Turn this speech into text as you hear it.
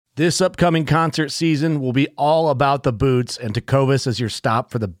This upcoming concert season will be all about the boots, and Tecovas is your stop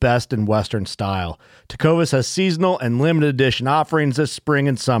for the best in Western style. Tecovas has seasonal and limited edition offerings this spring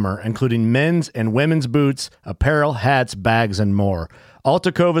and summer, including men's and women's boots, apparel, hats, bags, and more. All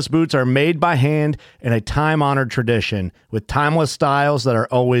Tecovas boots are made by hand in a time-honored tradition with timeless styles that are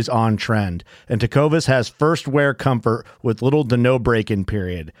always on trend. And Tecovas has first wear comfort with little to no break-in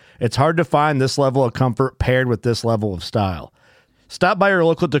period. It's hard to find this level of comfort paired with this level of style. Stop by your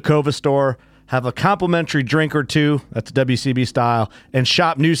local Tecovas store, have a complimentary drink or two, that's WCB style, and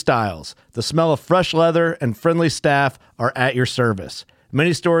shop new styles. The smell of fresh leather and friendly staff are at your service.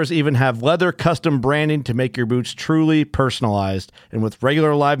 Many stores even have leather custom branding to make your boots truly personalized. And with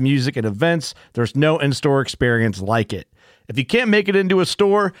regular live music and events, there's no in-store experience like it. If you can't make it into a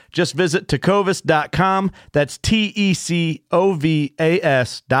store, just visit tecovas.com. That's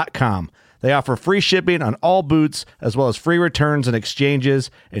TECOVAS.com. They offer free shipping on all boots, as well as free returns and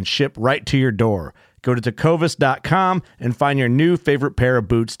exchanges, and ship right to your door. Go to tecovas.com and find your new favorite pair of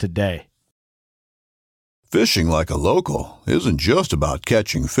boots today. Fishing like a local isn't just about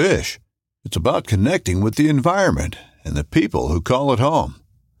catching fish. It's about connecting with the environment and the people who call it home.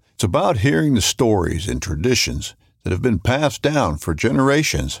 It's about hearing the stories and traditions that have been passed down for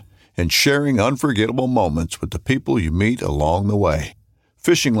generations and sharing unforgettable moments with the people you meet along the way.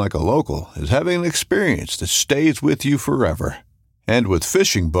 Fishing like a local is having an experience that stays with you forever. And with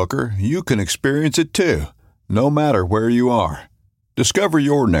Fishing Booker, you can experience it too, no matter where you are. Discover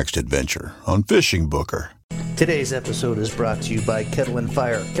your next adventure on Fishing Booker. Today's episode is brought to you by Kettle and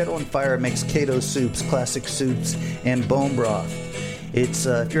Fire. Kettle and Fire makes Kato soups, classic soups, and bone broth. It's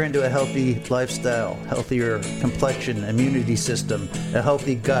if you're into a healthy lifestyle, healthier complexion, immunity system, a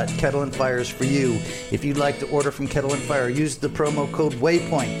healthy gut, Kettle and Fire is for you. If you'd like to order from Kettle and Fire, use the promo code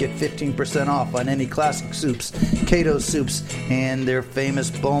WAYPOINT. Get 15% off on any classic soups, Kato soups, and their famous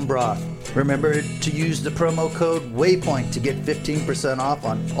bone broth. Remember to use the promo code WAYPOINT to get 15% off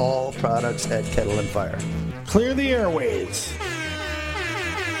on all products at Kettle and Fire. Clear the airways.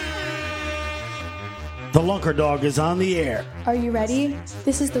 The Lunker Dog is on the air. Are you ready?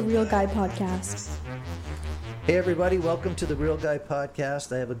 This is the Real Guy Podcast. Hey everybody, welcome to the Real Guy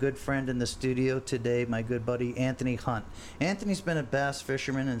Podcast. I have a good friend in the studio today, my good buddy Anthony Hunt. Anthony's been a bass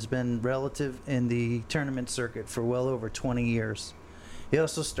fisherman and has been relative in the tournament circuit for well over 20 years. He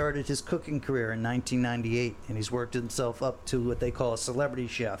also started his cooking career in 1998, and he's worked himself up to what they call a celebrity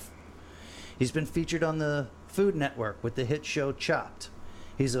chef. He's been featured on the Food Network with the hit show Chopped.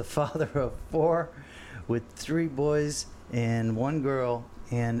 He's a father of 4 with 3 boys and 1 girl,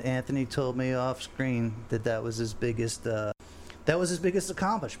 and Anthony told me off screen that was his biggest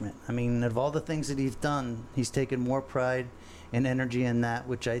accomplishment. I mean, of all the things that he's done, he's taken more pride and energy in that,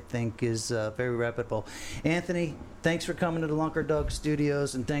 which I think is very reputable. Anthony, thanks for coming to the Lunker Dog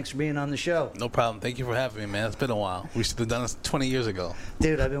Studios, and thanks for being on the show. No problem. Thank you for having me, man. It's been a while. We should have done this 20 years ago.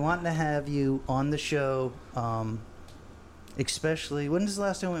 Dude, I've been wanting to have you on the show, especially, when was the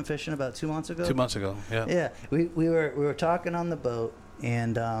last time we went fishing? About 2 months ago? 2 months ago, yeah. Yeah, we were talking on the boat,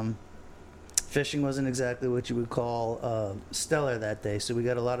 and fishing wasn't exactly what you would call stellar that day, so we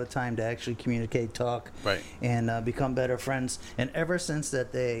got a lot of time to actually communicate, talk, right, and become better friends. And ever since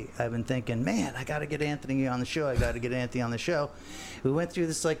that day, I've been thinking, man, I got to get Anthony on the show. We went through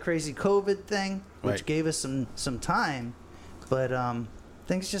this like crazy COVID thing, which right, gave us some time, but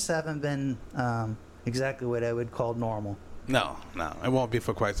things just haven't been exactly what I would call normal. No, it won't be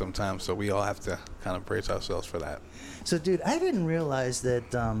for quite some time, so we all have to kind of brace ourselves for that. So, dude, I didn't realize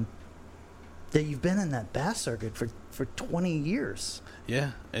that that you've been in that bass circuit for 20 years.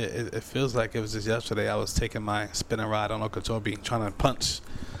 Yeah, it feels like it was just yesterday. I was taking my spinning rod on Okeechobee, trying to punch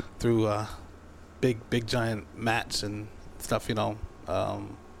through big giant mats and stuff, you know.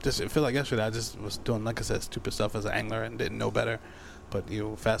 Just it felt like yesterday I just was doing, like I said, stupid stuff as an angler and didn't know better. But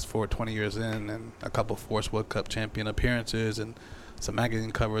you fast forward 20 years in, and a couple Forest World Cup champion appearances, and some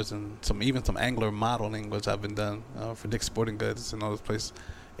magazine covers, and even some angler modeling, which I've been done for Dick's Sporting Goods and all those places.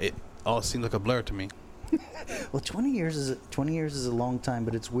 It all seemed like a blur to me. Well, 20 years is a long time,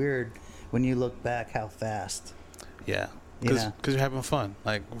 but it's weird when you look back how fast. Yeah, because you're having fun.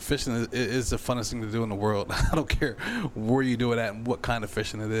 Like, fishing is the funnest thing to do in the world. I don't care where you do it at and what kind of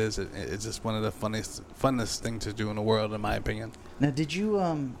fishing it is. It's just one of the funnest things to do in the world, in my opinion. Now, did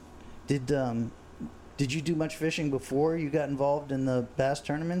you do much fishing before you got involved in the bass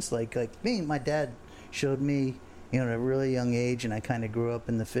tournaments? Like me, my dad showed me, at a really young age, and I kind of grew up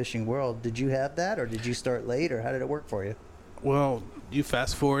in the fishing world. Did you have that, or did you start late, or how did it work for you? Well, you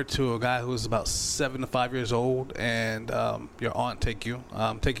fast forward to a guy who's about 7 to 5 years old, and your aunt takes you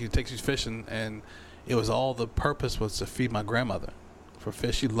fishing, and it was all the purpose was to feed my grandmother. for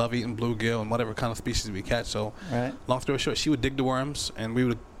fish. She loved eating bluegill and whatever kind of species we catch. So, Right. long story short, she would dig the worms, and we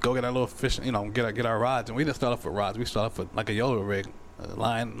would go get our little fish, get our rods. And we didn't start off with rods. We started off with like a YOLO rig, a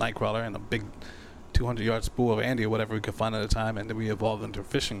line, night crawler, and a big 200-yard spool of Andy or whatever we could find at the time. And then we evolved into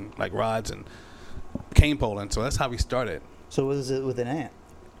fishing like rods and cane poling. So that's how we started. So was it with an aunt?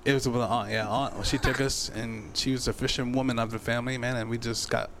 It was with an aunt, yeah. Aunt, she took us, and she was a fishing woman of the family, man, and we just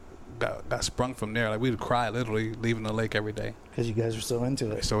got sprung from there. Like, we would cry literally leaving the lake every day. Because you guys were so into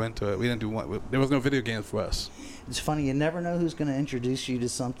it. So into it. We didn't do one. There was no video games for us. It's funny. You never know who's going to introduce you to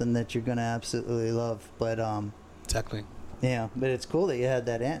something that you're going to absolutely love. But Exactly. yeah, but it's cool that you had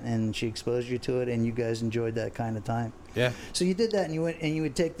that aunt and she exposed you to it, and you guys enjoyed that kind of time. Yeah. So you did that, and you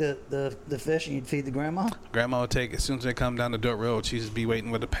would take the fish and you'd feed the grandma. Grandma would take, as soon as they come down the dirt road, she'd just be waiting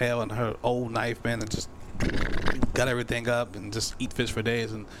with a pail and her old knife, man, and just got everything up and just eat fish for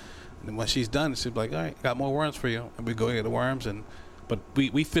days. And when she's done, she'd be like, all right, got more worms for you. And we'd go get the worms. But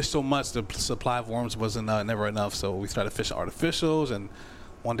we fished so much, the supply of worms wasn't never enough. So we started fishing artificials. And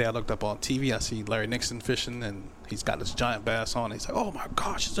one day I looked up on TV, I see Larry Nixon fishing, and he's got this giant bass on. He's like, oh my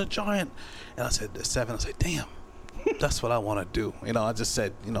gosh, it's a giant. And I said, "It's 7." I said, damn. That's what I want to do. I just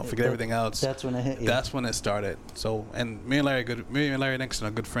said, forget everything else. That's when it hit you. That's when it started. So, and me and Larry Nixon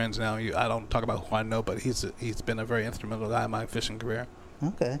are good friends now. I don't talk about who I know, but he's been a very instrumental guy in my fishing career.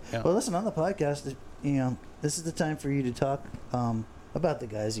 Okay. Yeah. Well, listen, on the podcast, this is the time for you to talk about the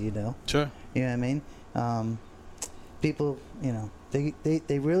guys you know. Sure. You know what I mean? People,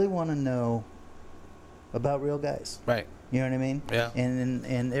 they really want to know about real guys. Right. You know what I mean? Yeah.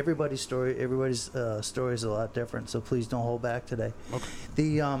 And everybody's story is a lot different. So please don't hold back today.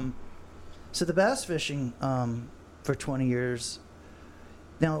 Okay. So the bass fishing for 20 years.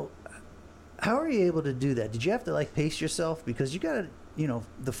 Now, how are you able to do that? Did you have to pace yourself, because you got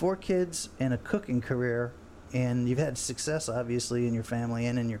the 4 kids and a cooking career, and you've had success obviously in your family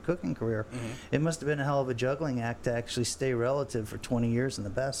and in your cooking career. Mm-hmm. It must have been a hell of a juggling act to actually stay relative for 20 years in the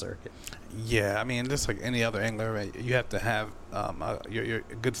bass circuit. Yeah, I mean, just like any other angler, right, you have to have your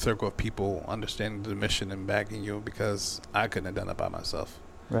a good circle of people understanding the mission and backing you, because I couldn't have done it by myself.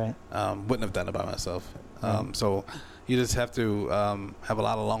 Right. Wouldn't have done it by myself. So you just have to have a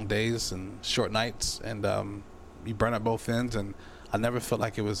lot of long days and short nights, and you burn at both ends. And I never felt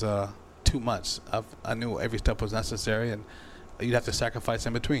like it was too much. I knew every step was necessary, and you'd have to sacrifice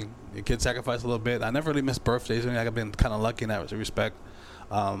in between. Your kids sacrifice a little bit. I never really missed birthdays. I've been kind of lucky in that respect.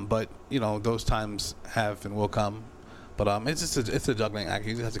 But those times have and will come. But it's a juggling act.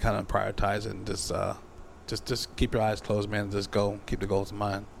 You just have to kind of prioritize it and just keep your eyes closed, man. And just go, keep the goals in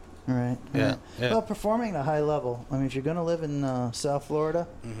mind. Right. Yeah. Right. Yeah. Well, performing at a high level. I mean, if you're going to live in South Florida,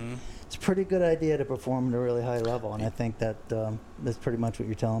 it's a pretty good idea to perform at a really high level, and I think that that's pretty much what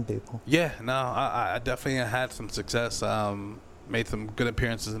you're telling people. Yeah. No, I definitely had some success. Made some good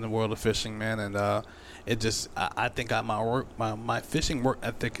appearances in the world of fishing, man, and I think my fishing work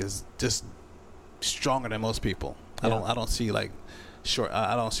ethic is just stronger than most people. Yeah. I don't see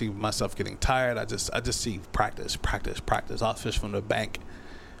I don't see myself getting tired. I just see practice. I'll fish from the bank,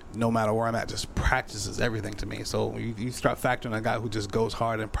 no matter where I'm at. Just practice is everything to me. So you start factoring a guy who just goes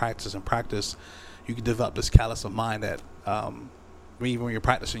hard and practice, you can develop this callous of mind that even when you're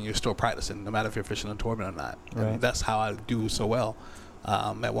practicing, you're still practicing, no matter if you're fishing a tournament or not. Right. And that's how I do so well.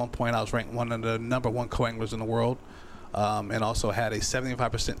 At one point, I was ranked one of the number 1 co-anglers in the world, and also had a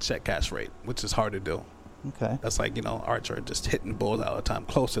 75% check catch rate, which is hard to do. Okay. That's like, archer just hitting bulls all the time,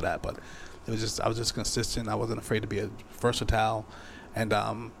 close to that. But I was just consistent. I wasn't afraid to be versatile. And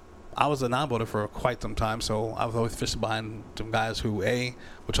I was a non-boater for quite some time, so I was always fishing behind some guys who, A,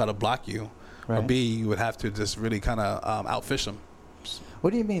 would try to block you, or Right. B, you would have to just really kind of outfish them. What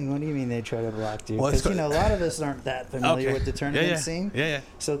do you mean? What do you mean they try to block you? Well, Because it's- a lot of us aren't that familiar Okay. with the tournament Yeah. scene. Yeah.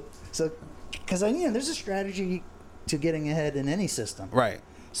 So, because there's a strategy to getting ahead in any system. Right.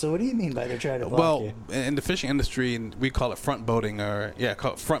 So, what do you mean by they try to block Well, you? in the fishing industry, we call it front boating,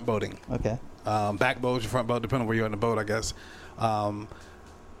 call it front boating. Okay. Back boat, front boat, depending on where you're in the boat, I guess.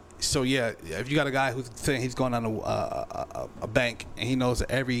 So yeah, if you got a guy who's saying he's going on a bank and he knows that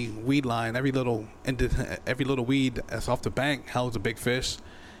every weed line, every little weed that's off the bank holds a big fish,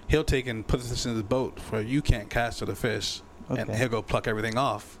 he'll take and put this in his boat where you can't cast to the fish, and Okay. he'll go pluck everything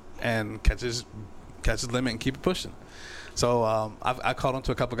off and catch his limit and keep it pushing. So I called him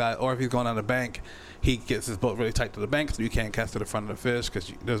to a couple guys, or if he's going on the bank, he gets his boat really tight to the bank so you can't cast to the front of the fish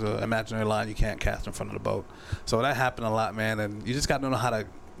because there's an imaginary line you can't cast in front of the boat. So that happened a lot, man, and you just got to know how to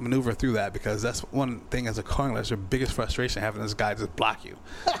maneuver through that, because that's one thing as a co-angler, that's your biggest frustration, having this guy just block you.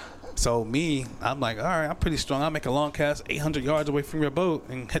 So I'm like, all right, I'm pretty strong. I'll make a long cast 800 yards away from your boat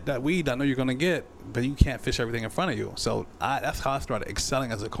and hit that weed I know you're going to get, but you can't fish everything in front of you. So that's how I started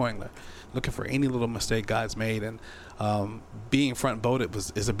excelling as a koi angler, looking for any little mistake guys made. And being front boated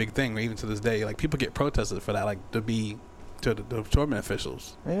is a big thing, even to this day. Like, people get protested for that, like to the tournament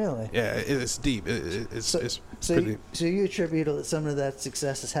officials. Really? Yeah, it's deep. It's pretty. So you attribute some of that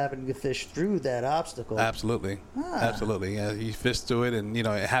success as happening to fish through that obstacle? Absolutely. Absolutely. Yeah, you fish through it, and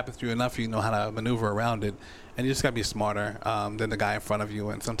it happens through enough, you know how to maneuver around it, and you just gotta be smarter than the guy in front of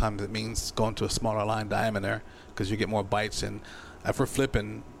you. And sometimes it means going to a smaller line diameter because you get more bites. And if we're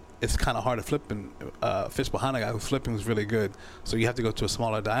flipping, it's kind of hard to flip and fish behind a guy who's flipping is really good. So you have to go to a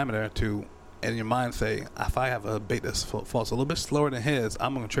smaller diameter to. In your mind, say, if I have a bait that falls a little bit slower than his,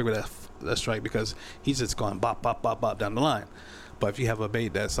 I'm going to trigger that strike because he's just going bop, bop, bop, bop down the line. But if you have a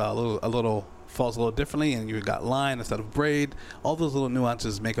bait that's a little falls a little differently, and you got line instead of braid, all those little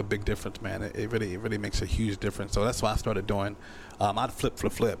nuances make a big difference, man. It really makes a huge difference. So that's what I started doing. I'd flip.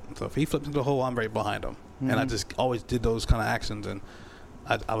 So if he flips into the hole, I'm right behind him. And I just always did those kind of actions, and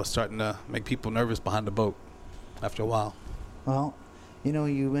I was starting to make people nervous behind the boat after a while. Well,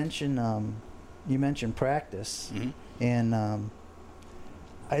 you mentioned practice, and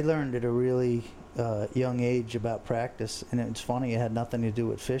I learned at a really young age about practice, and it's funny, it had nothing to do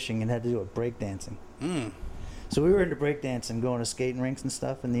with fishing, it had to do with breakdancing. So we were into breakdancing, going to skating rinks and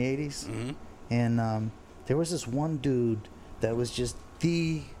stuff in the 80s, and there was this one dude that was just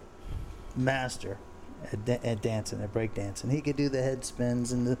the master at dancing, at breakdancing. He could do the head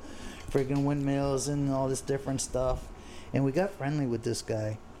spins and the friggin' windmills and all this different stuff, and we got friendly with this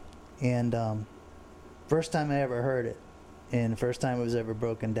guy. And first time I ever heard it, and the first time it was ever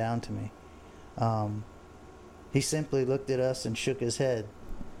broken down to me, he simply looked at us and shook his head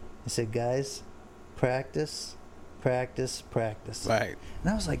and said, guys, practice, practice, practice. Right. And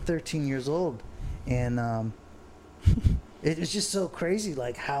I was like 13 years old, and it was just so crazy,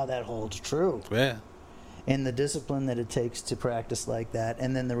 like, how that holds true. Yeah. And the discipline that it takes to practice like that,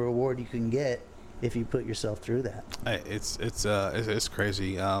 and then the reward you can get if you put yourself through that. It's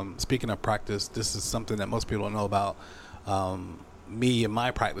crazy. Speaking of practice, this is something that most people don't know about. Me and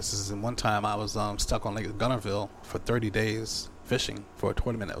my practices, and one time I was stuck on Lake Gunnerville for 30 days fishing for a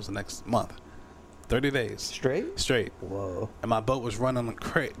tournament that was the next month. 30 days. Straight. Whoa. And my boat was running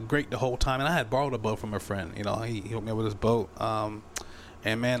great the whole time, and I had borrowed a boat from a friend. He hooked me up with his boat.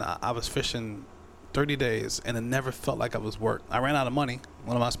 And man, I was fishing 30 days, and it never felt like I was work. I ran out of money.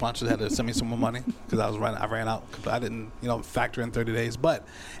 One of my sponsors had to send me some more money because I ran out. I didn't, factor in 30 days. But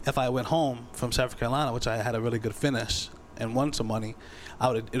if I went home from South Carolina, which I had a really good finish and won some money,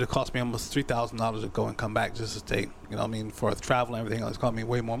 it would cost me almost $3,000 to go and come back just to stay. For travel and everything else, it cost me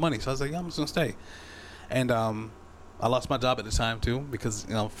way more money. So I was like, I'm just gonna stay. And I lost my job at the time too because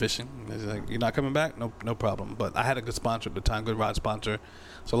fishing. It's like, you're not coming back? No problem. But I had a good sponsor at the time, good rod sponsor.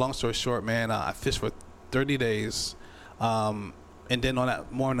 So long story short, man, I fished for 30 days, and then on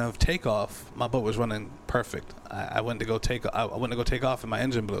that morning of takeoff, my boat was running perfect. I went to go take off, and my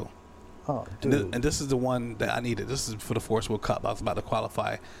engine blew. Oh, dude. And this is the one that I needed. This is for the Forest World Cup. I was about to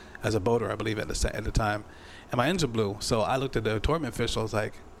qualify as a boater, I believe, at the time, and my engine blew. So I looked at the tournament official. I was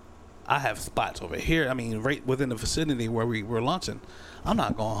like, I have spots over here. I mean, right within the vicinity where we were launching. I'm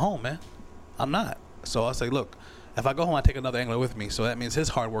not going home, man. I'm not. So I was like, look, if I go home, I take another angler with me. So that means his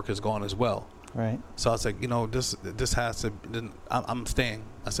hard work is gone as well. Right. So I was like, this has to. I'm staying.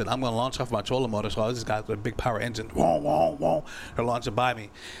 I said, I'm going to launch off my trolling motor. So this guy's with a big power engine. They're launching by me.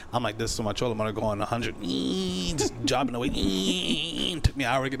 I'm like, this is my trolling motor going 100, just jobbing away. Took me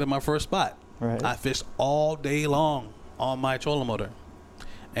an hour to get to my first spot. Right. I fished all day long on my trolling motor.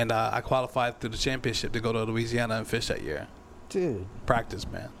 And I qualified through the championship to go to Louisiana and fish that year. Dude. Practice,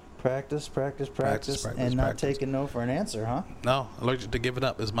 man. Practice, and not taking no for an answer, huh? No, allergic to giving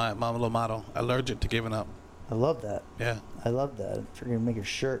up is my little motto. Allergic to giving up. I love that. Yeah. I love that. You're going to make a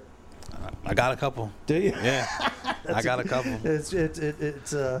shirt. I got a couple. Do you? Yeah. I got a couple. It's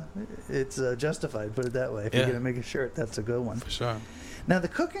justified, put it that way. If you're going to make a shirt, that's a good one. For sure. Now, the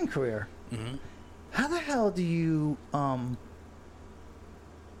cooking career. Mm-hmm. How the hell do you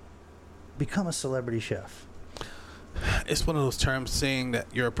become a celebrity chef? It's one of those terms saying that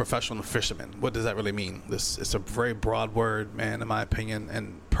you're a professional fisherman. What does that really mean? It's a very broad word, man, in my opinion.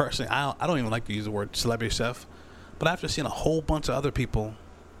 And personally, I don't even like to use the word celebrity chef. But after seeing a whole bunch of other people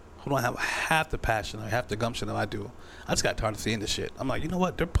who don't have half the passion or half the gumption that I do, I just got tired of seeing this shit. I'm like, you know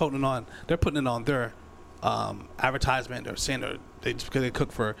what? They're putting it on their advertisement. They're saying they just because they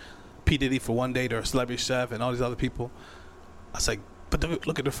cook for P. Diddy for one day, they're a celebrity chef, and all these other people. I was like, but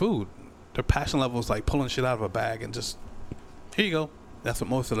look at their food. Their passion level is like pulling shit out of a bag and just, here you go. That's what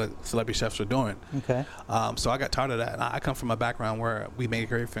most of the celebrity chefs are doing. Okay. So I got tired of that. And I come from a background where we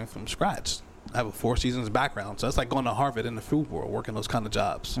make everything from scratch. I have a 4 seasons background. So it's like going to Harvard in the food world, working those kind of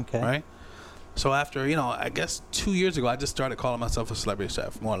jobs. Okay. Right? So after, I guess 2 years ago, I just started calling myself a celebrity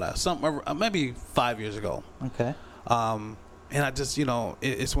chef, more or less. Maybe 5 years ago. Okay. And I just,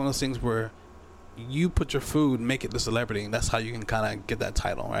 it's one of those things where you put your food, make it the celebrity, and that's how you can kind of get that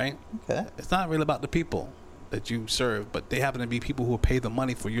title, right? Okay. It's not really about the people that you serve, but they happen to be people who pay the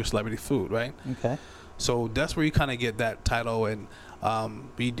money for your celebrity food, right? Okay. So that's where you kind of get that title, and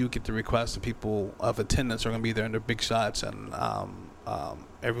we do get the request of people of attendance are going to be there in their big shots, and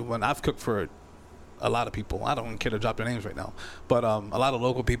everyone. I've cooked for a lot of people. I don't care to drop their names right now, but a lot of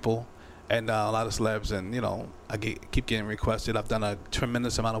local people and a lot of celebs, and I keep getting requested. I've done a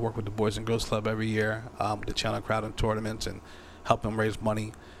tremendous amount of work with the Boys and Girls Club every year, with the Channel Crowd and tournaments, and help them raise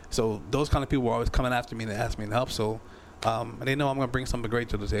money. So those kind of people are always coming after me to ask me to help. So and they know I'm going to bring something great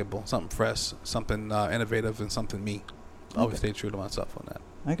to the table, something fresh, something innovative, and something me. Always stay true to myself on that.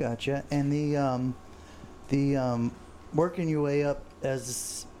 I gotcha. And the working your way up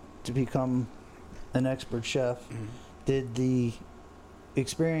to become an expert chef, did the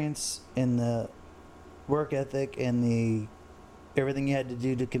experience in the work ethic and the everything you had to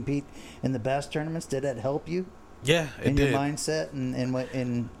do to compete in the bass tournaments, did that help you? Yeah, it did. Your mindset and what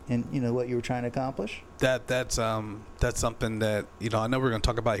you were trying to accomplish? That's something that I know we're going to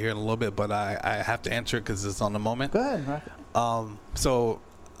talk about here in a little bit, but I have to answer it because it's on the moment. Go ahead, Rocket.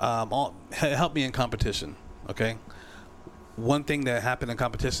 It helped me in competition. Okay. One thing that happened in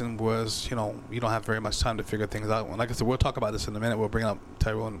competition was, you don't have very much time to figure things out. Like I said, we'll talk about this in a minute. We'll bring up,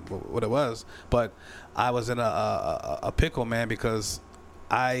 tell everyone what it was. But I was in a pickle, man, because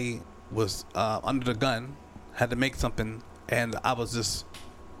I was under the gun, had to make something, and I was just.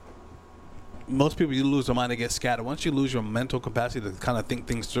 Most people, you lose their mind, they get scattered. Once you lose your mental capacity to kind of think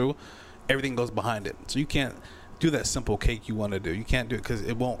things through, everything goes behind it. So you can't do that simple cake you want to do. You can't do it because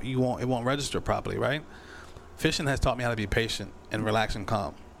it won't register properly, right? Fishing has taught me how to be patient and relax and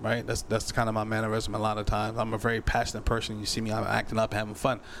calm, right? That's kind of my mannerism a lot of times. I'm a very passionate person. You see me, I'm acting up, having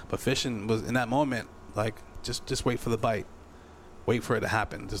fun. But fishing was, in that moment, like, just wait for the bite. Wait for it to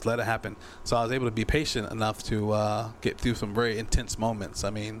happen. Just let it happen. So I was able to be patient enough to get through some very intense moments. I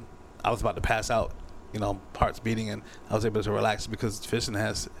mean, I was about to pass out, heart's beating, and I was able to relax because fishing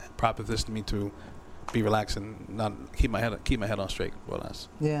has propositioned me to be relaxed and not keep my head on straight. Well, that's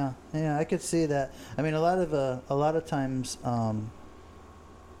yeah, I could see that. I mean, a lot of times,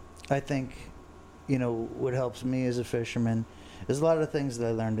 I think, what helps me as a fisherman is a lot of things that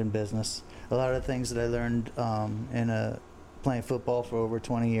I learned in business, a lot of things that I learned playing football for over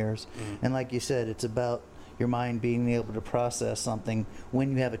 20 years, and like you said, it's about your mind being able to process something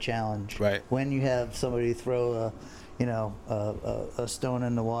when you have a challenge, right? When you have somebody throw a stone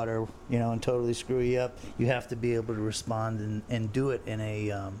in the water, and totally screw you up, you have to be able to respond and do it in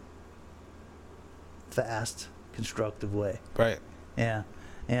a fast, constructive way. Right. Yeah.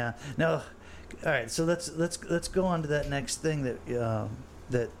 No. All right. So let's go on to that next thing that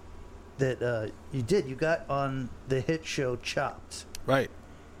you did. You got on the hit show Chopped. Right.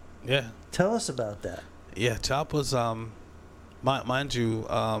 Yeah. Tell us about that. Yeah, Chopped was mind you,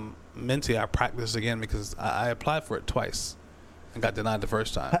 mentally I practiced again because I applied for it twice and got denied the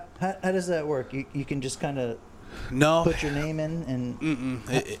first time. How does that work? You can just kind of No. Put your name in and.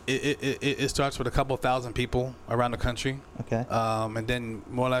 It starts with a couple thousand people around the country. Okay. And then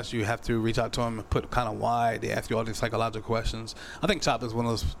more or less you have to reach out to them and put kind of why. They ask you all these psychological questions. I think Chopped is one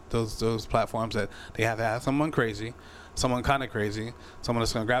of those platforms that they have to have someone crazy, someone kind of crazy, someone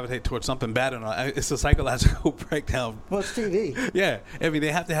that's going to gravitate towards something bad or not. It's a psychological breakdown. Well, it's TV. Yeah. I mean,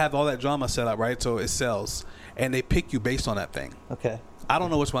 they have to have all that drama set up, right? So it sells. And they pick you based on that thing. Okay. I don't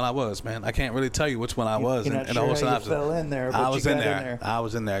know which one I was, man. I can't really tell you which one I was. You're not sure how you fell in there, but I was you in got there. in there. I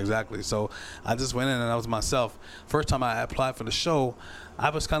was in there, exactly. So I just went in and I was myself. First time I applied for the show, I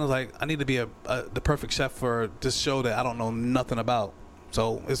was kind of like, I need to be the perfect chef for this show that I don't know nothing about.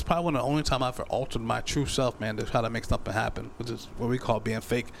 So it's probably one of the only time I've altered my true self, man, to try to make something happen, which is what we call being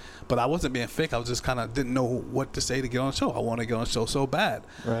fake. But I wasn't being fake. I was just kind of didn't know what to say to get on the show. I want to get on the show so bad.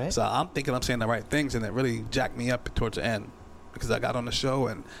 Right. So I'm thinking I'm saying the right things, and it really jacked me up towards the end because I got on the show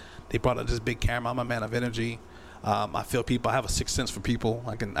and they brought out this big camera. I'm a man of energy. I feel people. I have a sixth sense for people.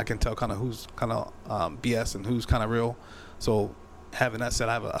 I can tell kind of who's kind of BS and who's kind of real. So having that said,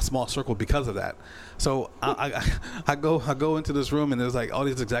 I have a small circle because of that. So I go into this room and there's like all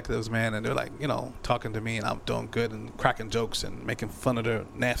these executives, man, and they're like, talking to me, and I'm doing good and cracking jokes and making fun of their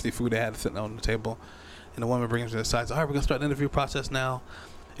nasty food they had sitting on the table. And the woman brings me to the side, says, all right, we're gonna start the interview process now.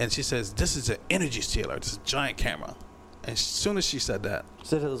 And she says, this is an energy stealer. This is a giant camera. And as soon as she said that,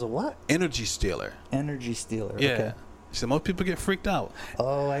 Said it was a what? energy stealer. Energy stealer. Yeah. Okay. She said most people get freaked out.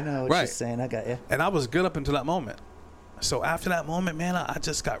 Oh, I know what Right. she's saying. I got you. And I was good up until that moment. So after that moment, man, I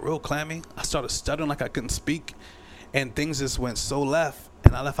just got real clammy. I started stuttering like I couldn't speak. And things just went so left.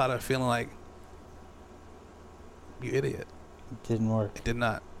 And I left out of there feeling like, you idiot. It didn't work. It did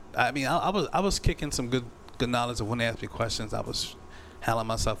not. I mean, I was kicking some good knowledge of when they asked me questions. I was handling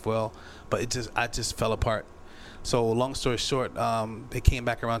myself well. But I just fell apart. So long story short, they came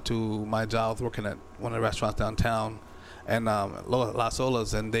back around to my job. I was working at one of the restaurants downtown. And Las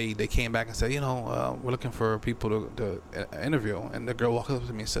Olas, and they came back and said, we're looking for people to interview. And the girl walks up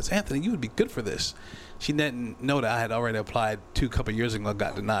to me and says, Anthony, you would be good for this. She didn't know that I had already applied a couple years ago,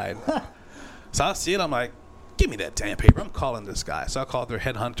 got denied. So I see it, I'm like, give me that damn paper. I'm calling this guy. So I called their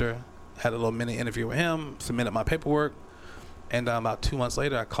headhunter, had a little mini interview with him, submitted my paperwork, and about 2 months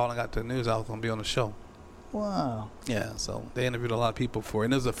later, I called and got the news I was going to be on the show. Wow. Yeah, so they interviewed a lot of people for it.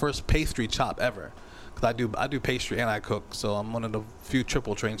 And it was the first pastry chop ever. I do pastry and I cook, so I'm one of the few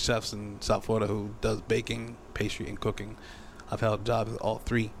triple trained chefs in South Florida who does baking, pastry, and cooking. I've held jobs at all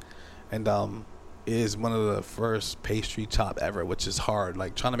three, and it is one of the first pastry chop ever, which is hard.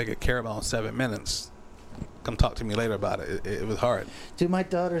 Like trying to make a caramel in 7 minutes. Come talk to me later about it. It was hard. Dude, my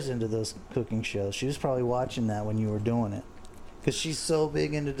daughter's into those cooking shows. She was probably watching that when you were doing it. Because she's so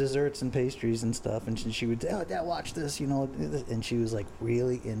big into desserts and pastries and stuff. And she would say, oh, Dad, watch this, And she was like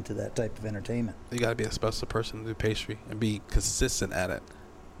really into that type of entertainment. You got to be a special person to do pastry and be consistent at it.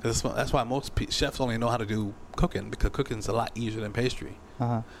 That's why most chefs only know how to do cooking, because cooking's a lot easier than pastry.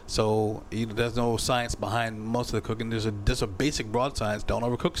 Uh-huh. So there's no science behind most of the cooking. There's a basic broad science: don't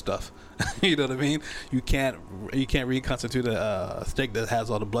overcook stuff. You know what I mean? You can't reconstitute a steak that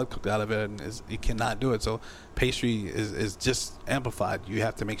has all the blood cooked out of it, and you cannot do it. So pastry is just amplified. You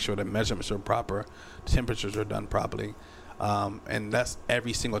have to make sure the measurements are proper, temperatures are done properly, and that's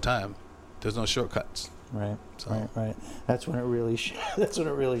every single time. There's no shortcuts. Right. So. Right. That's when it really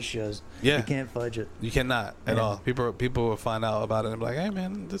shows. Yeah. You can't fudge it. You cannot at all. People will find out about it and be like, hey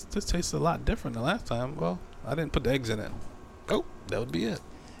man, this tastes a lot different than last time. Well, I didn't put the eggs in it. Oh, that would be it.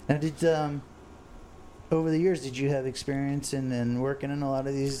 Now, over the years, did you have experience in working in a lot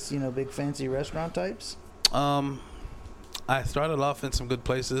of these, big fancy restaurant types? I started off in some good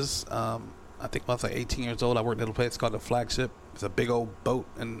places. I think when I was like 18 years old, I worked at a place called the Flagship. It's a big old boat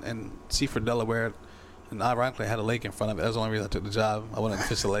in Seaford, Delaware. And ironically, I had a lake in front of it. That's the only reason I took the job. I wanted to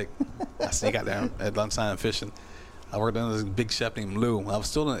fish the lake. I sneak out there at lunchtime fishing. I worked under this big chef named Lou. I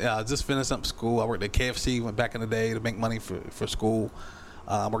was I just finished up school. I worked at KFC, went back in the day to make money for school.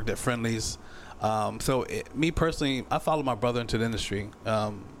 I worked at Friendly's. Me personally, I followed my brother into the industry.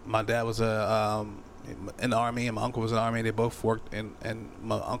 My dad was in the Army, and my uncle was in the Army. They both worked, and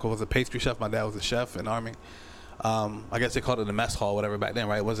my uncle was a pastry chef. My dad was a chef in the Army. I guess they called it the mess hall, whatever back then,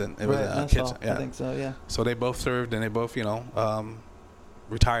 right? It wasn't a kitchen. Yeah. I think so, yeah. So they both served, and they both,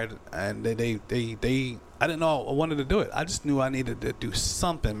 retired, and they I didn't know I wanted to do it. I just knew I needed to do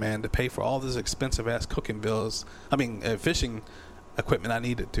something, man, to pay for all this expensive ass cooking bills. Fishing equipment I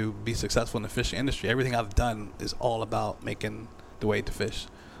needed to be successful in the fishing industry. Everything I've done is all about making the way to fish.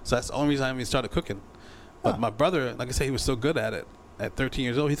 So that's the only reason I even started cooking. But my brother, like I said, he was so good at it. At 13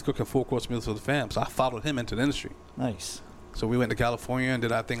 years old, he's cooking 4-course meals for the fam. So I followed him into the industry. Nice. So we went to California and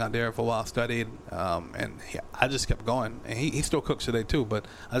did our thing out there for a while, studied, I just kept going. And he still cooks today too, but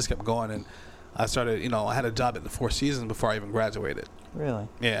I just kept going. And I started, I had a job at the Four Seasons before I even graduated. Really?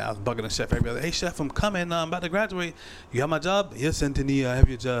 Yeah, I was bugging the chef every other. Hey chef, I'm coming. I'm about to graduate. You have my job? Yes, Anthony, I have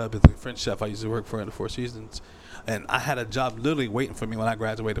your job. It's a French chef I used to work for in the Four Seasons. And I had a job literally waiting for me when I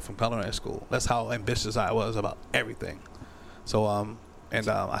graduated from culinary school. That's how ambitious I was about everything. So,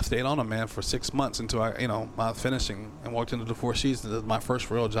 I stayed on them, man, for 6 months until I was finishing and walked into the Four Seasons as my first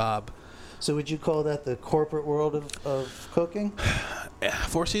real job. So would you call that the corporate world of cooking?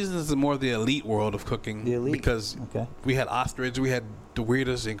 Four Seasons is more the elite world of cooking. The elite. Because we had ostrich, we had the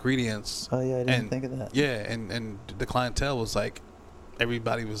weirdest ingredients. Oh, yeah, I didn't think of that. Yeah, and the clientele was like,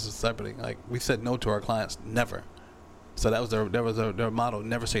 everybody was a celebrity. Like, we said no to our clients, never. So that was their motto,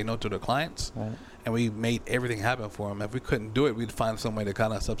 never say no to their clients. Right. And we made everything happen for them. If we couldn't do it, we'd find some way to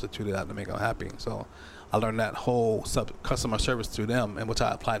kind of substitute it out to make them happy. So I learned that whole customer service through them, and which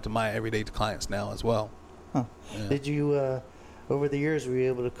I applied to my everyday clients now as well. Huh. Yeah. Did you, over the years, were you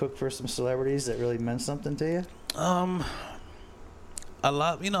able to cook for some celebrities that really meant something to you? A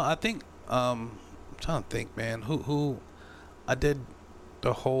lot. I think, I'm trying to think, man, who I did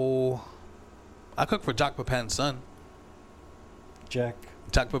the whole, I cooked for Jacques Pepin's son. Jacques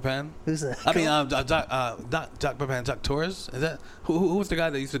Pepin. Who's that? Jacques Pepin, Jacques Torres. Is that who was the guy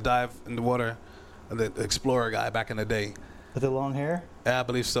that used to dive in the water? the explorer guy back in the day. With the long hair? Yeah, I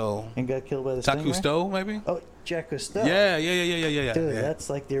believe so. And got killed by the Jacques stingray? Cousteau, maybe? Oh, Jacques Cousteau. Yeah. Dude, Yeah. that's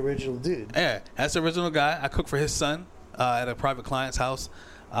like the original dude. Yeah, that's the original guy. I cooked for his son at a private client's house.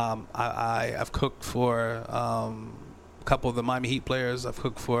 I've cooked for a couple of the Miami Heat players. I've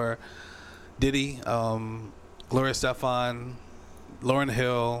cooked for Diddy, Gloria Estefan, Lauryn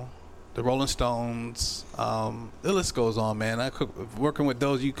Hill, the Rolling Stones. The list goes on, man. Working with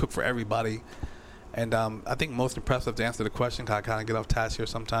those, you cook for everybody. And I think most impressive to answer the question, 'cause I kind of get off task here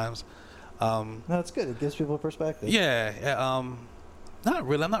sometimes. No, it's good. It gives people a perspective. Yeah. Not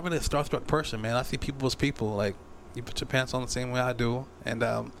really. I'm not really a starstruck person, man. I see people as people. Like, you put your pants on the same way I do, and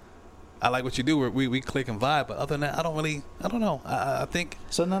I like what you do. We click and vibe, but other than that, I don't know. I think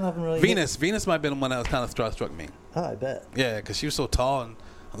So none of them really. Venus might have been the one that was kind of starstruck me. Oh, I bet. Yeah, because she was so tall, and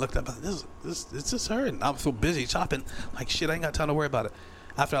I looked up, it's just her, and I was so busy chopping. Like, shit, I ain't got time to worry about it.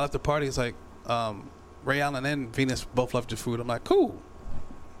 After I left the party, it's like Ray Allen and Venus both left your food. I'm like, cool.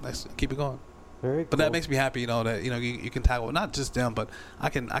 Nice, keep it going. Very cool. But that makes me happy, that you can tackle not just them, but I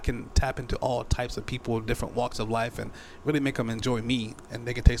can tap into all types of people, different walks of life, and really make them enjoy me, and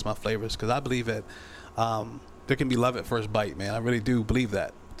they can taste my flavors. Because I believe that there can be love at first bite, man. I really do believe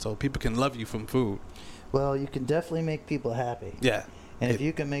that. So people can love you from food. Well, you can definitely make people happy. Yeah. And if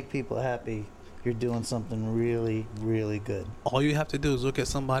you can make people happy, you're doing something really, really good. All you have to do is look at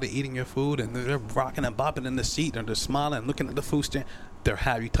somebody eating your food, and they're rocking and bopping in the seat, and they're smiling, looking at the food stand.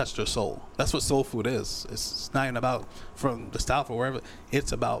 You touched their soul. That's what soul food is. It's not even about from the South or wherever.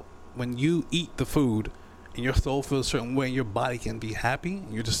 It's about when you eat the food and your soul feels a certain way and your body can be happy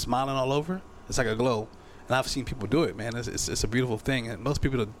and you're just smiling all over. It's like a glow. And I've seen people do it, man. It's a beautiful thing. And most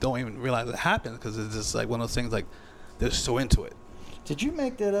people don't even realize it happens because it's just like one of those things, like they're so into it. Did you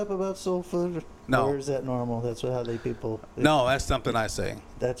make that up about soul food? No. Or is that normal? That's how people... No, that's something I say.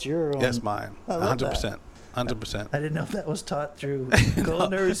 That's your own... That's mine. I love 100%. that. 100%. I didn't know if that was taught through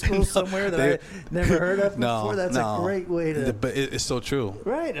culinary school somewhere that I never heard of before. That's a great way to... But it's so true.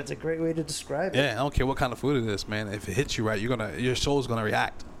 Right. It's a great way to describe it. Yeah, I don't care what kind of food it is, man. If it hits you right, your soul's gonna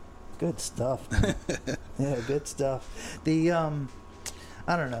react. Good stuff, man. Yeah, good stuff. The I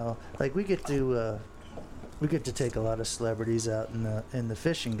don't know. Like we get to take a lot of celebrities out in the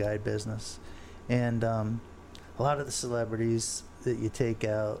fishing guide business, and a lot of the celebrities that you take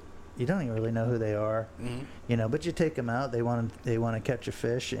out, you don't even really know who they are, but you take them out. They want to catch a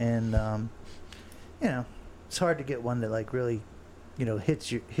fish, and it's hard to get one that like really,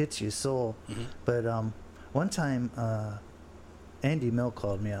 hits your soul. Mm-hmm. But one time, Andy Mill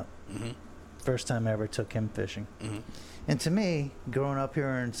called me up. Mm-hmm. First time I ever took him fishing. Mm-hmm. And to me, growing up here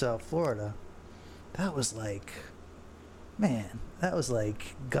in South Florida, that was like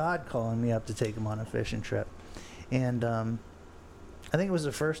God calling me up to take him on a fishing trip. And I think it was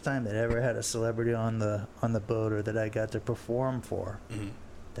the first time that I ever had a celebrity on the boat, or that I got to perform for,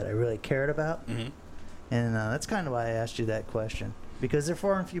 that I really cared about. Mm-hmm. And that's kind of why I asked you that question, because they're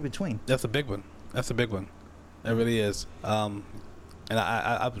far and few between. That's a big one. It really is. And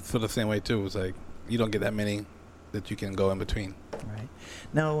I feel the same way too. It's like you don't get that many that you can go in between. Right.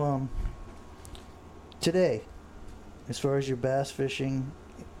 Now, today, as far as your bass fishing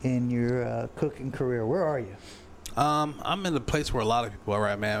in your cooking career, where are you? I'm in a place where a lot of people are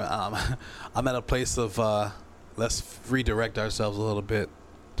right, man. I'm at a place of let's redirect ourselves a little bit.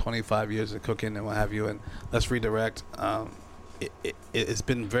 25 years of cooking and what have you, and let's redirect. It's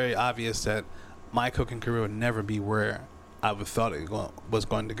been very obvious that my cooking career would never be where I thought it was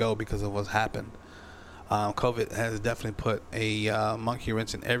going to go because of what's happened. COVID has definitely put a monkey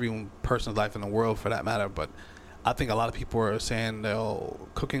wrench in every person's life in the world, for that matter. But I think a lot of people are saying,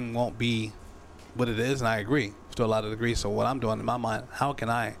 cooking won't be what it is, and I agree to a lot of degrees. So what I'm doing in my mind, how can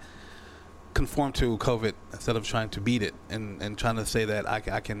I conform to COVID instead of trying to beat it and trying to say that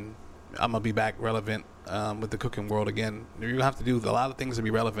I'm gonna be back relevant with the cooking world again? You're gonna have to do a lot of things to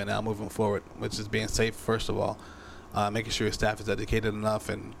be relevant now moving forward, which is being safe first of all. Making sure your staff is educated enough,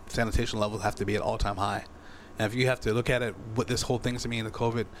 and sanitation levels have to be at all-time high. And if you have to look at it, what this whole thing's to me in the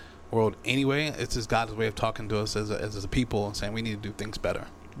COVID world anyway, it's just God's way of talking to us as a people and saying we need to do things better.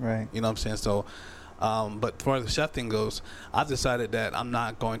 Right. You know what I'm saying? So, but as far as the chef thing goes, I've decided that I'm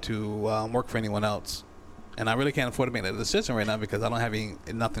not going to work for anyone else. And I really can't afford to make that decision right now because I don't have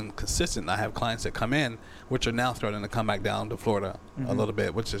nothing consistent. I have clients that come in, which are now starting to come back down to Florida a little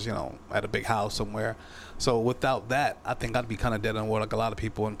bit, which is, at a big house somewhere. So without that, I think I'd be kind of dead on water like a lot of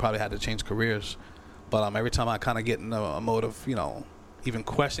people and probably had to change careers. But every time I kind of get in a mode of, even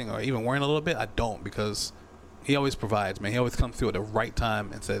questioning or even worrying a little bit, I don't, because he always provides, man. He always comes through at the right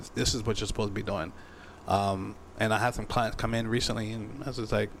time and says, this is what you're supposed to be doing. And I had some clients come in recently, and I was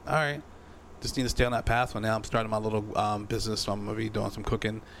just like, all right. just need to stay on that path. Now I'm starting my little business, so I'm going to be doing some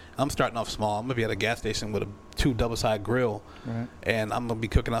cooking. I'm starting off small. I'm going to be at a gas station with a 2 double-side grill, and I'm going to be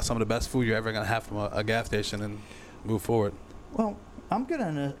cooking out some of the best food you're ever going to have from a gas station and move forward. Well, I'm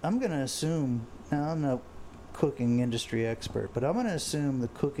gonna assume, now I'm no cooking industry expert, but I'm gonna assume the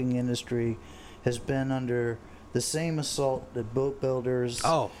cooking industry has been under the same assault that boat builders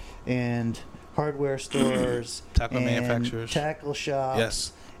and hardware stores tackle and manufacturers, tackle shops.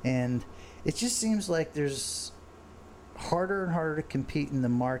 Yes. And it just seems like there's harder and harder to compete in the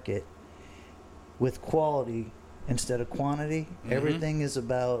market with quality instead of quantity. Everything is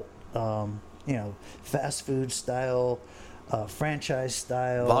about fast food style, franchise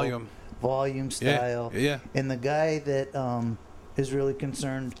style, volume style. Yeah. And the guy that is really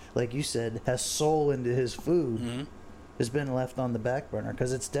concerned, like you said, has soul into his food, has been left on the back burner,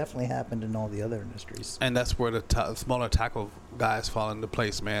 because it's definitely happened in all the other industries. And that's where the smaller tackle guys fall into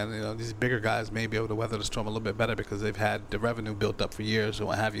place, man. You know, these bigger guys may be able to weather the storm a little bit better because they've had the revenue built up for years or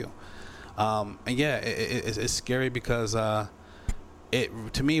what have you. It's scary because to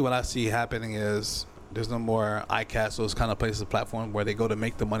me, what I see happening is there's no more ICAST, those kind of places, platform where they go to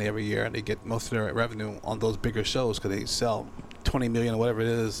make the money every year and they get most of their revenue on those bigger shows because they sell 20 million or whatever it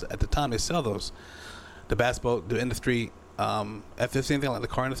is at the time they sell those. The bass boat, the industry, if it's anything like the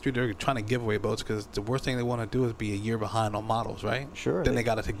car industry, they're trying to give away boats because the worst thing they want to do is be a year behind on models, right? Sure. Then they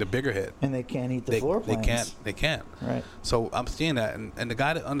got to take the bigger hit. And they can't eat the floor plans. They can't. Right. So I'm seeing that. And the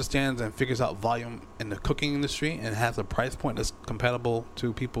guy that understands and figures out volume in the cooking industry and has a price point that's compatible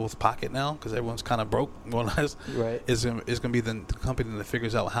to people's pocket now, because everyone's kind of broke, more or less, right, is going to be the company that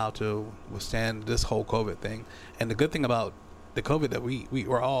figures out how to withstand this whole COVID thing. And the good thing about the COVID that we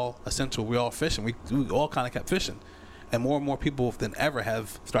were all essential. We all fishing. We all kind of kept fishing. And more people than ever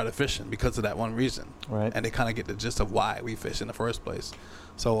have started fishing because of that one reason. Right. And they kind of get the gist of why we fish in the first place.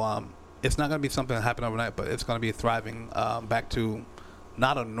 So it's not going to be something that happened overnight, but it's going to be thriving back to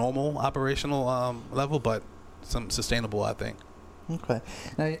not a normal operational level, but some sustainable, I think.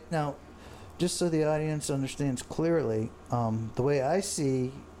 Okay. Now, just so the audience understands clearly, the way I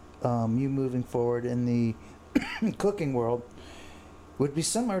see you moving forward in the cooking world would be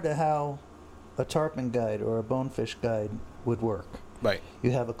similar to how a tarpon guide or a bonefish guide would work. Right.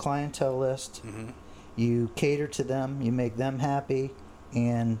 You have a clientele list, you cater to them, you make them happy,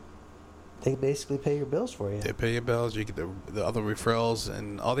 and they basically pay your bills for you. They pay your bills, you get the other referrals,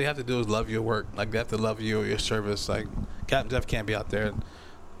 and all they have to do is love your work. Like, they have to love you or your service. Like, Captain Jeff can't be out there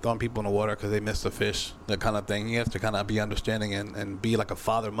throwing people in the water because they missed a fish, that kind of thing. You have to kind of be understanding and be like a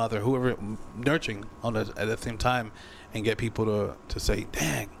father, mother, whoever, nurturing at the same time, and get people to say,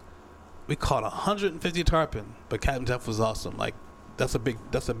 dang, we caught 150 tarpon, but Captain Jeff was awesome. Like, that's a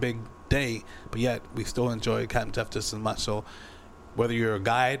big day, but yet we still enjoy Captain Jeff just as much. So whether you're a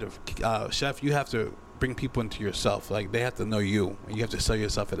guide or chef, you have to bring people into yourself. Like, they have to know you. You have to sell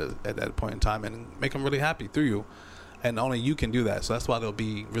yourself at that point in time and make them really happy through you. And only you can do that. So that's why there'll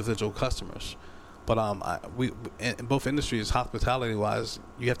be residual customers. But we in both industries, hospitality-wise,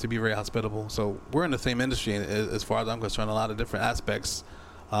 you have to be very hospitable. So we're in the same industry as far as I'm concerned, a lot of different aspects.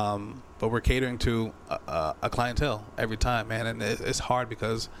 But we're catering to a clientele every time, man. And it's hard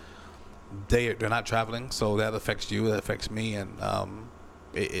because they're not traveling, so that affects you, that affects me, and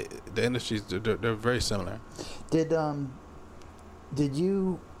the industries, they're very similar. Did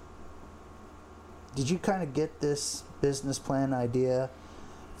you kind of get this business plan idea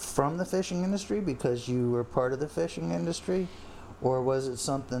from the fishing industry because you were part of the fishing industry, or was it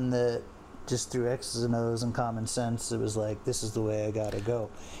something that just through X's and O's and common sense, it was like, this is the way I gotta go?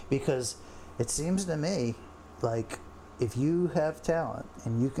 Because it seems to me like if you have talent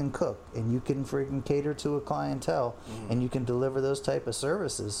and you can cook and you can freaking cater to a clientele and you can deliver those type of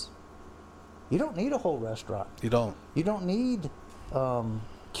services, you don't need a whole restaurant. You don't need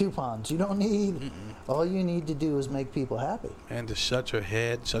coupons. You don't need. All you need to do is make people happy. And to shut your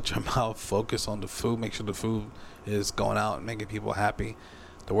head, shut your mouth, focus on the food, make sure the food is going out and making people happy.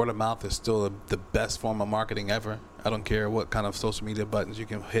 The word of mouth is still the best form of marketing ever. I don't care what kind of social media buttons you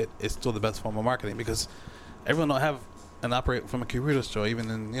can hit. It's still the best form of marketing because everyone don't have and operate from a computer store,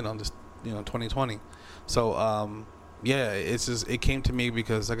 even in 2020. So it's just, it came to me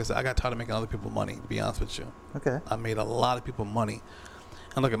because, like I said, I got tired of making other people money. To be honest with you, okay, I made a lot of people money.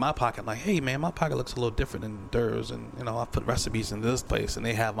 And look at my pocket, I'm like, hey man, my pocket looks a little different than theirs, and I put recipes in this place, and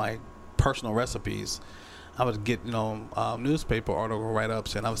they have my personal recipes. I would get newspaper article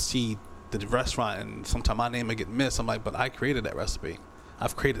write-ups, and I would see the restaurant, and sometimes my name would get missed. I'm like, but I created that recipe.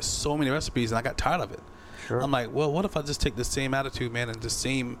 I've created so many recipes, and I got tired of it. Sure. I'm like, well, what if I just take the same attitude, man, and the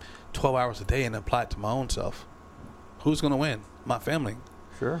same 12 hours a day and apply it to my own self? Who's gonna win? My family.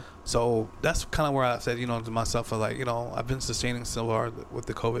 Sure. So that's kind of where I said, to myself, I've been sustaining so hard with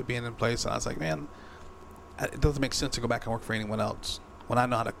the COVID being in place. And I was like, man, it doesn't make sense to go back and work for anyone else when I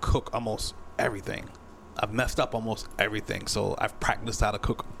know how to cook almost everything. I've messed up almost everything. So I've practiced how to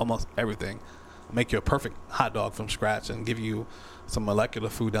cook almost everything. Make you a perfect hot dog from scratch and give you some molecular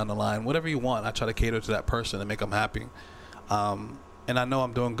food down the line. Whatever you want, I try to cater to that person and make them happy. And I know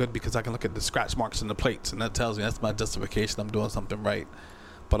I'm doing good because I can look at the scratch marks in the plates, and that tells me that's my justification. I'm doing something right.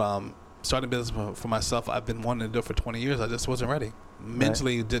 But starting business for myself, I've been wanting to do it for 20 years. I just wasn't ready.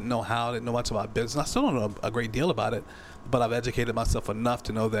 Mentally, didn't know how, didn't know much about business. I still don't know a great deal about it, but I've educated myself enough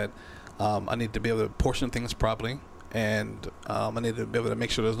to know that I need to be able to portion things properly, and I need to be able to make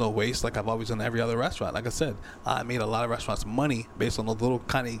sure there's no waste like I've always done in every other restaurant. Like I said, I made a lot of restaurants money based on those little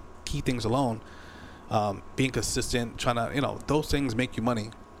kind of key things alone. Being consistent, trying to, those things make you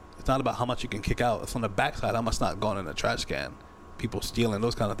money. It's not about how much you can kick out. It's on the backside, how much not going in a trash can, people stealing,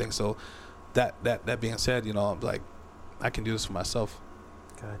 those kind of things. So that being said, I'm like, I can do this for myself.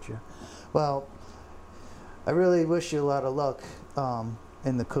 Gotcha. Well, I really wish you a lot of luck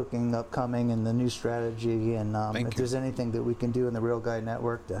in the cooking upcoming and the new strategy. And if there's anything that we can do in the Real Guy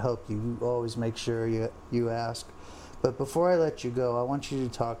Network to help you, always make sure you ask. But before I let you go, I want you to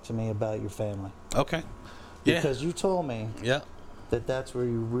talk to me about your family. Okay. Yeah. Because you told me that's where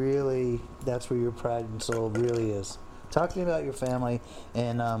your pride and soul really is. Talk to me about your family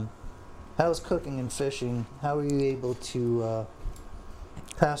and how's cooking and fishing? How are you able to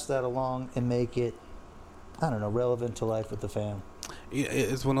pass that along and make it, relevant to life with the fam?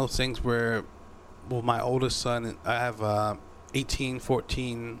 It's one of those things where, my oldest son, I have 18,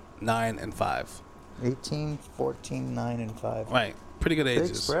 14, 9, and 5. 18, 14, 9, and 5. Right. Pretty good ages.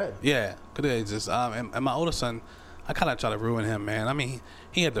 Big spread. Yeah, good ages. And my oldest son, I kind of try to ruin him, man. I mean,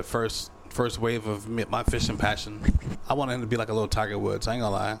 he had the first wave of my fishing passion. I wanted him to be like a little Tiger Woods. I ain't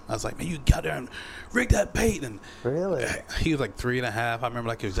gonna lie. I was like, man, you got there and rig that bait. And really? He was like 3.5. I remember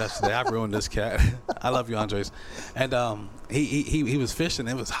like it was yesterday. I ruined this cat. I love you, Andres. And he was fishing.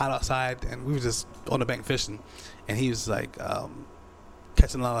 It was hot outside, and we were just on the bank fishing. And he was like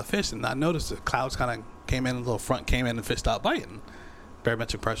catching a lot of fish. And I noticed the clouds kind of came in, a little front came in, and fish stopped biting.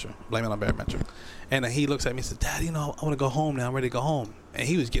 Barometric pressure. Blame it on barometric. And he looks at me and says, Dad, I want to go home now. I'm ready to go home. And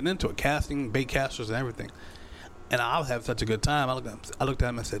he was getting into it, casting, bait casters, and everything. And I was having such a good time. I looked at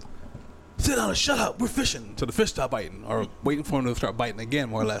him and said, sit down and shut up. We're fishing until the fish stop biting, or waiting for him to start biting again,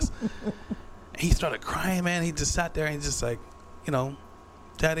 more or less. And he started crying, man. He just sat there and he's just like,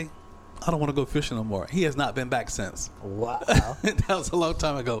 Daddy, I don't want to go fishing no more. He has not been back since. Wow. That was a long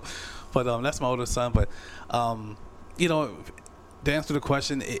time ago. But that's my oldest son. But, to answer the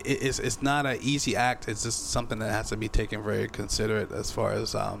question, it's not an easy act. It's just something that has to be taken very considerate as far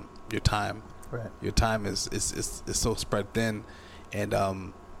as your time. Right. Your time is so spread thin,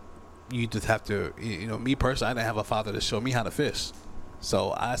 and you just have to. Me personally, I didn't have a father to show me how to fish,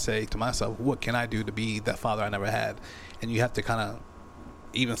 so I say to myself, what can I do to be that father I never had? And you have to kind of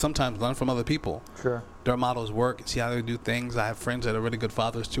even sometimes learn from other people. Sure. Their models work and see how they do things. I have friends that are really good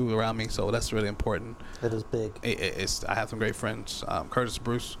fathers too around me, so that's really important. That is big. I have some great friends, Curtis,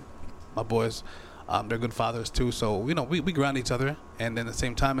 Bruce, my boys. They're good fathers too, so we ground each other. And then at the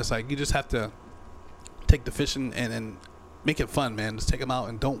same time, it's like you just have to take the fishing and make it fun, man. Just take them out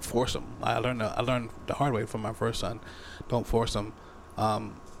and don't force them. I learned the hard way from my first son. Don't force them.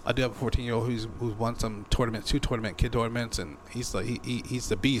 I do have a 14-year-old who's won some tournaments, 2 kid tournaments, and he's like he's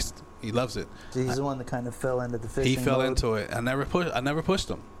the beast. He loves it. He's the one that kind of fell into the fishing. He fell mode. into it. I never pushed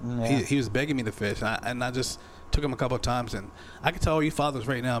him. Yeah. He was begging me to fish, and I just took him a couple of times. And I can tell all you fathers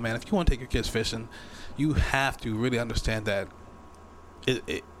right now, man, if you want to take your kids fishing, you have to really understand that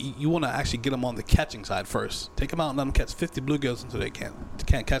you want to actually get them on the catching side first. Take them out and let them catch 50 bluegills until they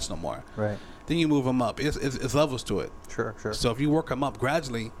can't catch no more. Right. Then you move them up. It's levels to it. Sure. So if you work them up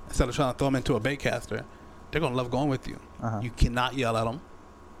gradually, instead of trying to throw them into a bait caster, they're gonna love going with you. Uh-huh. You cannot yell at them.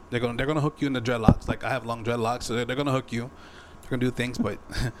 They're gonna hook you in the dreadlocks. Like I have long dreadlocks, so they're gonna hook you. They're gonna do things, but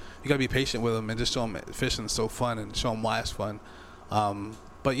you gotta be patient with them and just show them fishing is so fun and show them why it's fun.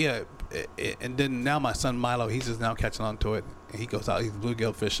 But yeah, and then now my son Milo, he's just now catching on to it. And he goes out, he's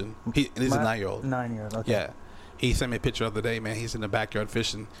bluegill fishing. He's a 9-year-old. 9-year-old. Okay. Yeah, he sent me a picture the other day, man. He's in the backyard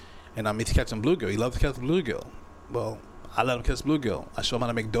fishing. And he's catching bluegill. He loves to catch bluegill. Well, I let him catch bluegill. I show him how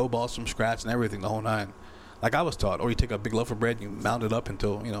to make dough balls from scratch and everything, the whole 9. Like I was taught. Or you take a big loaf of bread and you mount it up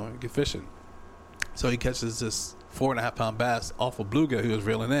until, you get fishing. So he catches this 4.5-pound bass off of bluegill he was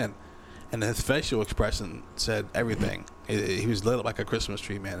reeling in. And his facial expression said everything. He was lit up like a Christmas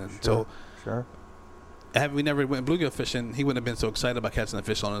tree, man. And Sure. Had we never went bluegill fishing, he wouldn't have been so excited about catching a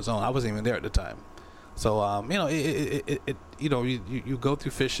fish on his own. I wasn't even there at the time. So you go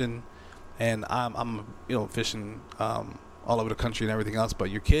through fishing, and I'm fishing all over the country and everything else. But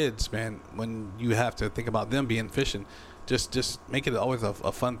your kids, man, when you have to think about them being fishing, just make it always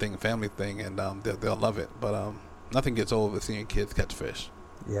a fun thing, family thing, and they'll love it. But nothing gets old with seeing your kids catch fish.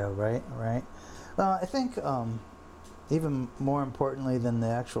 Yeah, right. I think even more importantly than the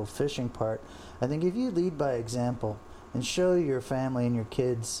actual fishing part, I think if you lead by example and show your family and your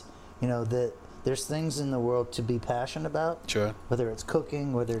kids, that there's things in the world to be passionate about. Sure. Whether it's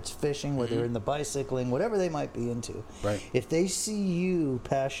cooking, whether it's fishing, whether they're in the bicycling, whatever they might be into. Right. If they see you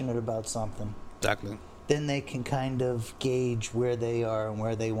passionate about something, Exactly. then they can kind of gauge where they are and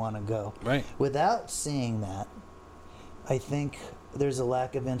where they want to go. Right. Without seeing that, I think there's a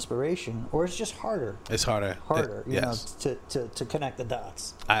lack of inspiration, or it's just harder. It's harder. Yes. To connect the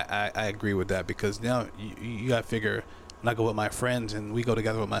dots. I agree with that, because now you got to figure, when I go with my friends and we go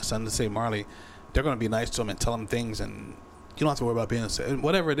together with my son to say Marley, they're going to be nice to him and tell him things, and you don't have to worry about being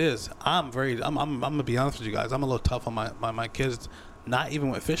whatever it is. I'm going to be honest with you guys. I'm a little tough on my kids, not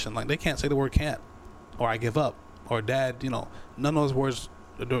even with fishing. Like, they can't say the word can't, or I give up, or dad, none of those words,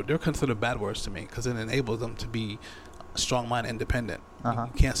 they're considered bad words to me, because it enables them to be strong-minded, independent. You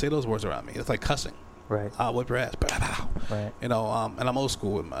can't say those words around me. It's like cussing. Right. I'll whip your ass. Right. And I'm old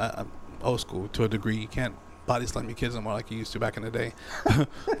school. I'm old school to a degree. You can't body slam your kids anymore like you used to back in the day.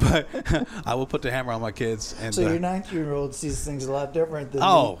 But I will put the hammer on my kids. And so your 19-year-old sees things a lot different than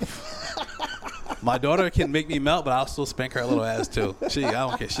me. My daughter can make me melt, but I'll still spank her little ass too. I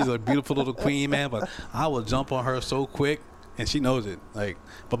don't care. She's a beautiful little queen, man, but I will jump on her so quick. And she knows it.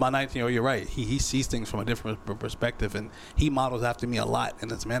 But my 19-year-old, you're right. He sees things from a different perspective, and he models after me a lot in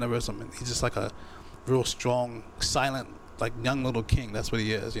his mannerism. And he's just like a real strong, silent, like young little king. That's what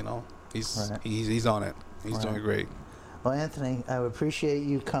he is. He's on it. He's doing great. Well, Anthony, I would appreciate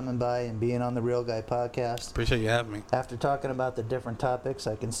you coming by and being on the Real Guy podcast. Appreciate you having me. After talking about the different topics,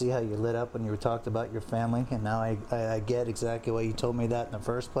 I can see how you lit up when you talked about your family, and now I get exactly why you told me that in the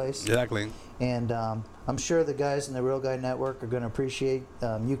first place. Exactly. And I'm sure the guys in the Real Guy Network are going to appreciate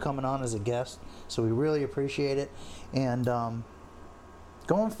you coming on as a guest, so we really appreciate it. And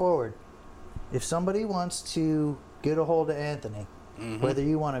going forward, if somebody wants to get a hold of Anthony, whether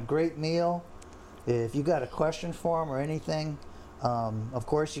you want a great meal, if you got a question for him or anything, of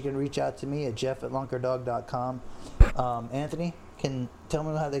course you can reach out to me at jeff@lunkerdog.com. Anthony, can tell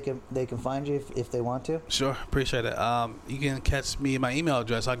me how they can find you if they want to. Sure, appreciate it. You can catch me. My email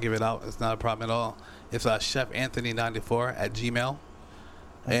address, I'll give it out. It's not a problem at all. It's chefanthony94@gmail.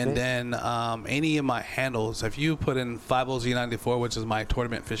 Okay. And then any of my handles, if you put in 50Z94, which is my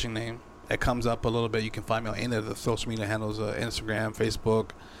tournament fishing name, it comes up a little bit. You can find me on any of the social media handles, Instagram,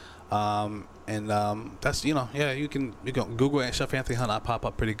 Facebook. That's you can Google and Chef Anthony Hunt. I pop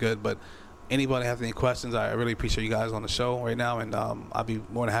up pretty good. But anybody has any questions, I really appreciate you guys on the show right now, and I'll be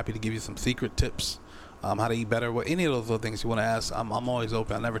more than happy to give you some secret tips, how to eat better. What any of those little things you want to ask, I'm always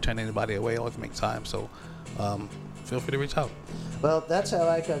open. I never turn anybody away. I always make time. So feel free to reach out. Well, that's how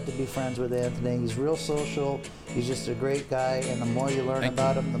I got to be friends with Anthony. He's real social. He's just a great guy, and the more you learn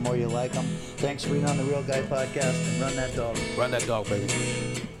about him, the more you like him. Thanks for being on the Real Guy podcast, and run that dog. Run that dog, baby.